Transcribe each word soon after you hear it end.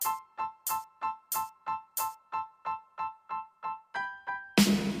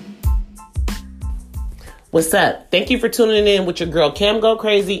What's up? Thank you for tuning in with your girl Cam Go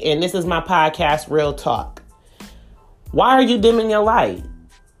Crazy, and this is my podcast, Real Talk. Why are you dimming your light?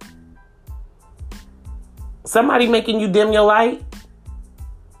 Somebody making you dim your light?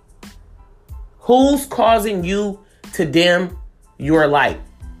 Who's causing you to dim your light?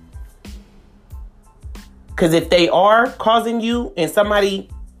 Because if they are causing you and somebody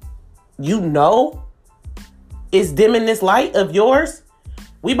you know is dimming this light of yours,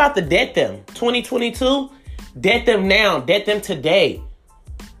 we about to dead them. 2022, dead them now. Dead them today.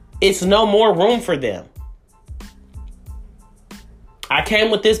 It's no more room for them. I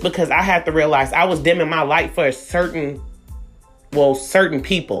came with this because I had to realize I was dimming my light for certain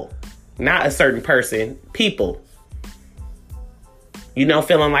people. Not a certain person. People. You know,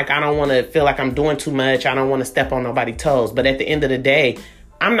 feeling like I don't want to feel like I'm doing too much. I don't want to step on nobody's toes. But at the end of the day,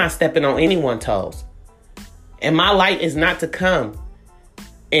 I'm not stepping on anyone's toes. And my light is not to come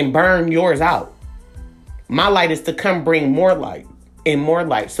and burn yours out. My light is to come bring more light and more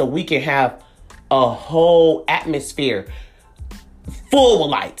light so we can have a whole atmosphere full of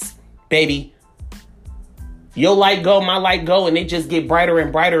lights, baby. Your light go, my light go, and it just get brighter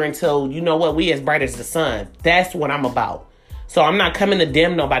and brighter until, you know what, we as bright as the sun. That's what I'm about. So I'm not coming to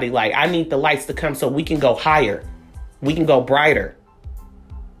dim nobody's light. I need the lights to come so we can go higher. We can go brighter.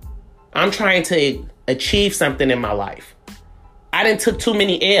 I'm trying to achieve something in my life. I done took too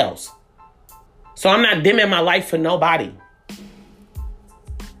many L's. So I'm not dimming my light for nobody.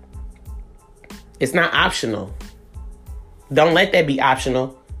 It's not optional. Don't let that be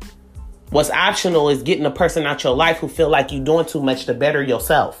optional. What's optional is getting a person out your life who feel like you're doing too much to better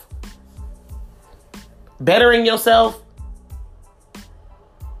yourself. Bettering yourself,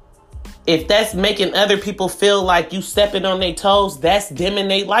 if that's making other people feel like you stepping on their toes, that's dimming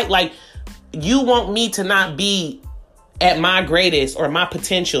their light. Like, you want me to not be at my greatest or my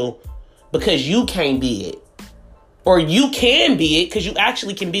potential because you can't be it. Or you can be it because you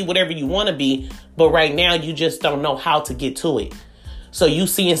actually can be whatever you want to be. But right now, you just don't know how to get to it. So you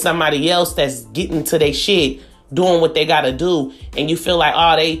seeing somebody else that's getting to their shit, doing what they got to do. And you feel like,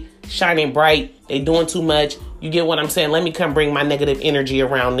 oh, they shining bright. They doing too much. You get what I'm saying? Let me come bring my negative energy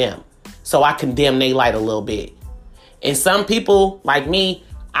around them so I can dim their light a little bit. And some people like me,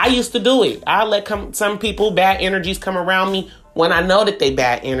 I used to do it. I let some people, bad energies come around me when I know that they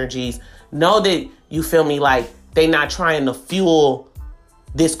bad energies. Know that, you feel me, like they not trying to fuel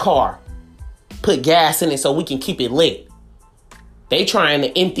this car. Put gas in it so we can keep it lit. They trying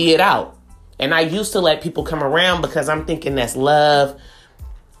to empty it out. And I used to let people come around because I'm thinking that's love.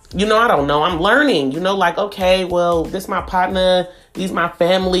 You know, I don't know. I'm learning, like, okay, well, this my partner. These my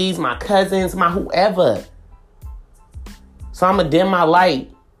families, my cousins, my whoever. So I'm going to dim my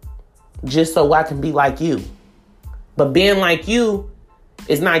light just so I can be like you. But being like you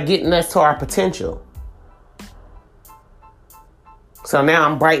is not getting us to our potential. So now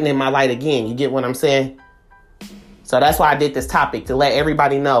I'm brightening my light again. You get what I'm saying? So that's why I did this topic, to let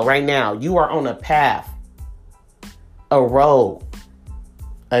everybody know right now, you are on a path, a road,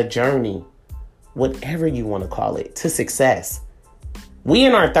 a journey, whatever you want to call it, to success. We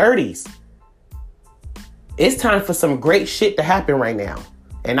in our 30s. It's time for some great shit to happen right now.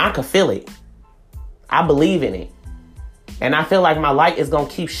 And I can feel it. I believe in it. And I feel like my light is going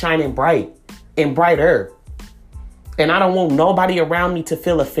to keep shining bright and brighter. And I don't want nobody around me to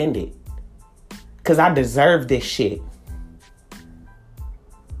feel offended. Because I deserve this shit.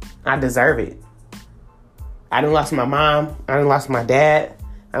 I deserve it. I done lost my mom. I done lost my dad.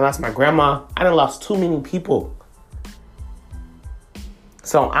 I lost my grandma. I done lost too many people.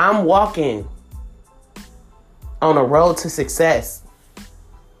 So I'm walking on a road to success.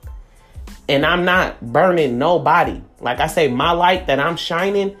 And I'm not burning nobody. Like I say, my light that I'm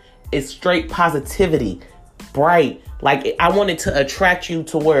shining is straight positivity. Bright. Like, I wanted to attract you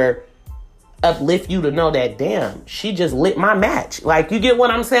to where, uplift you to know that, damn, she just lit my match. Like, you get what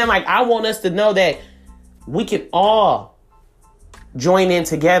I'm saying? Like, I want us to know that we can all join in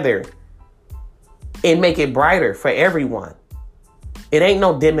together and make it brighter for everyone. It ain't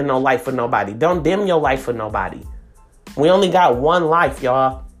no dimming no light for nobody. Don't dim your life for nobody. We only got one life,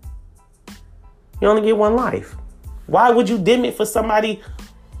 y'all. You only get one life. Why would you dim it for somebody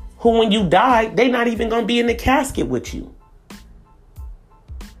who, when you die, they not even going to be in the casket with you?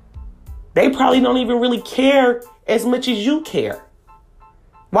 They probably don't even really care as much as you care.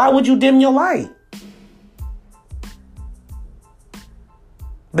 Why would you dim your light?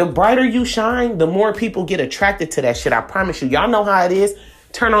 The brighter you shine, the more people get attracted to that shit. I promise you. Y'all know how it is.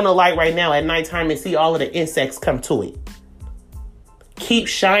 Turn on the light right now at nighttime and see all of the insects come to it. Keep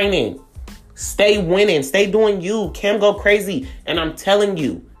shining. Stay winning. Stay doing you. Cam Go Crazy. And I'm telling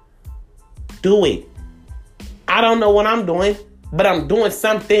you, do it. I don't know what I'm doing, but I'm doing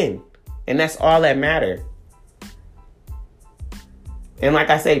something. And that's all that matters. And like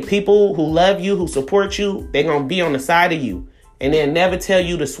I say, people who love you, who support you, they're going to be on the side of you. And they'll never tell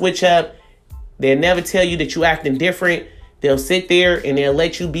you to switch up. They'll never tell you that you acting different. They'll sit there and they'll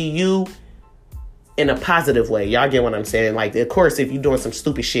let you be you in a positive way. Y'all get what I'm saying? Like, of course, if you're doing some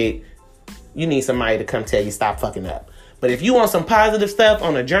stupid shit, you need somebody to come tell you stop fucking up. But if you want some positive stuff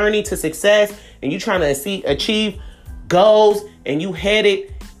on a journey to success and you trying to achieve goals and you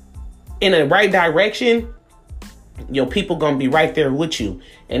headed in the right direction, your people going to be right there with you.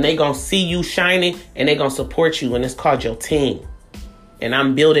 And they going to see you shining and they going to support you. And it's called your team. And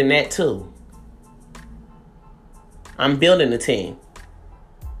I'm building that too. I'm building a team.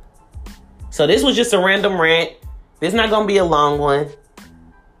 So this was just a random rant. This is not going to be a long one.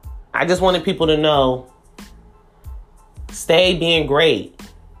 I just wanted people to know, stay being great.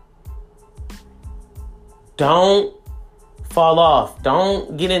 Don't fall off.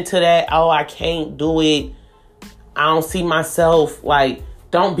 Don't get into that, oh, I can't do it. I don't see myself. Like,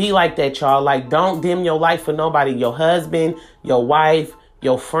 don't be like that, y'all. Like, don't dim your light for nobody. Your husband, your wife,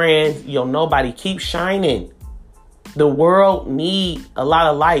 your friends, your nobody. Keep shining. The world need a lot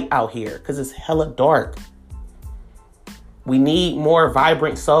of light out here because it's hella dark. We need more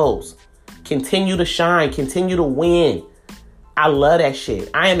vibrant souls. Continue to shine. Continue to win. I love that shit.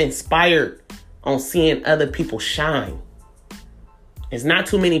 I am inspired on seeing other people shine. There's not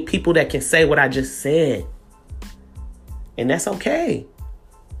too many people that can say what I just said. And that's okay.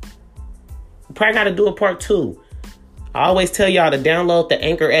 You probably got to do a part 2. I always tell y'all to download the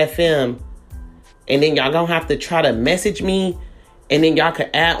Anchor FM. And then y'all gonna have to try to message me. And then y'all can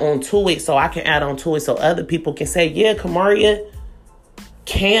add on to it so I can add on to it so other people can say, yeah, Kamaria,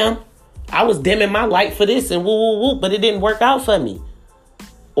 Cam, I was dimming my light for this and woo, woo, woo, but it didn't work out for me.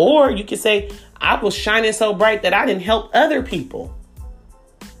 Or you can say, I was shining so bright that I didn't help other people.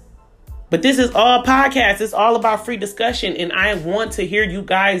 But this is all podcast. It's all about free discussion. And I want to hear you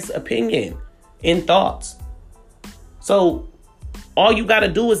guys' opinion and thoughts. So all you got to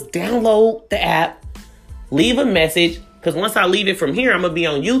do is download the app, leave a message. Because once I leave it from here, I'm going to be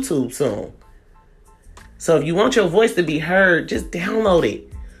on YouTube soon. So if you want your voice to be heard, just download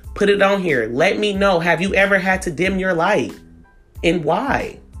it. Put it on here. Let me know. Have you ever had to dim your light? And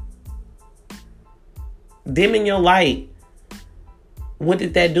why? Dimming your light. What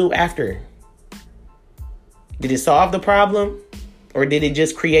did that do after? Did it solve the problem? Or did it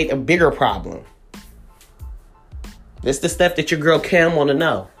just create a bigger problem? This is the stuff that your girl Cam want to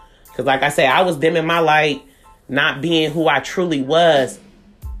know. Because like I say, I was dimming my light, not being who I truly was,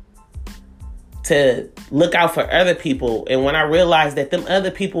 to look out for other people. And when I realized that them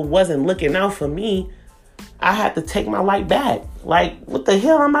other people wasn't looking out for me, I had to take my light back. Like, what the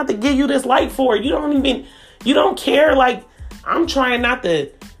hell I'm about to give you this light for? You don't care. Like, I'm trying not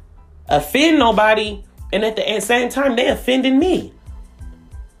to offend nobody. And at the same time, they offending me.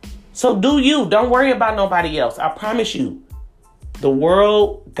 So do you. Don't worry about nobody else. I promise you. The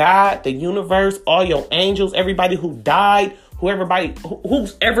world, God, the universe, all your angels, everybody who died,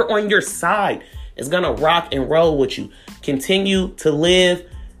 who's ever on your side is going to rock and roll with you. Continue to live.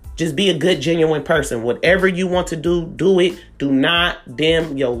 Just be a good, genuine person. Whatever you want to do, do it. Do not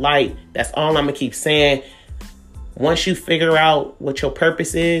dim your light. That's all I'm going to keep saying. Once you figure out what your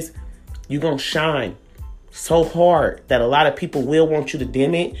purpose is, you're going to shine so hard that a lot of people will want you to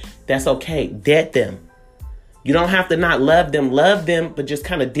dim it. That's okay. Dead them. You don't have to not love them, but just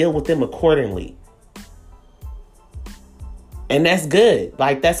kind of deal with them accordingly. And that's good.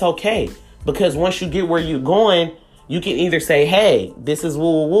 Like, that's okay. Because once you get where you're going, you can either say, hey, this is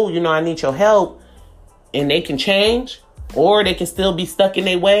woo, woo, woo, I need your help. And they can change. Or they can still be stuck in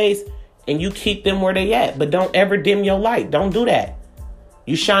their ways. And you keep them where they at. But don't ever dim your light. Don't do that.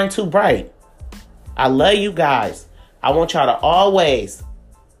 You shine too bright. I love you guys. I want y'all to always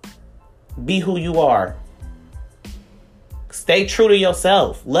be who you are. Stay true to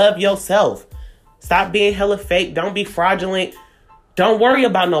yourself. Love yourself. Stop being hella fake. Don't be fraudulent. Don't worry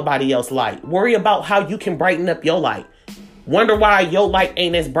about nobody else's light. Worry about how you can brighten up your light. Wonder why your light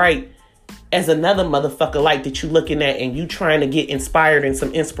ain't as bright as another motherfucker light that you looking at and you trying to get inspired and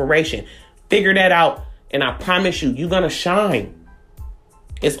some inspiration. Figure that out and I promise you're going to shine.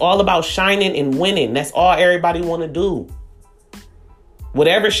 It's all about shining and winning. That's all everybody want to do.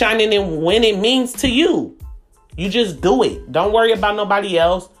 Whatever shining and winning means to you. You just do it. Don't worry about nobody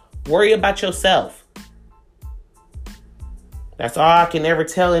else. Worry about yourself. That's all I can ever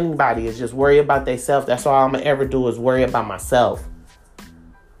tell anybody is just worry about themselves. That's all I'm going to ever do is worry about myself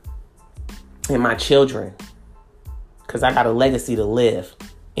and my children. Because I got a legacy to live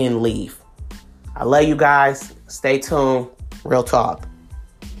and leave. I love you guys. Stay tuned. Real talk.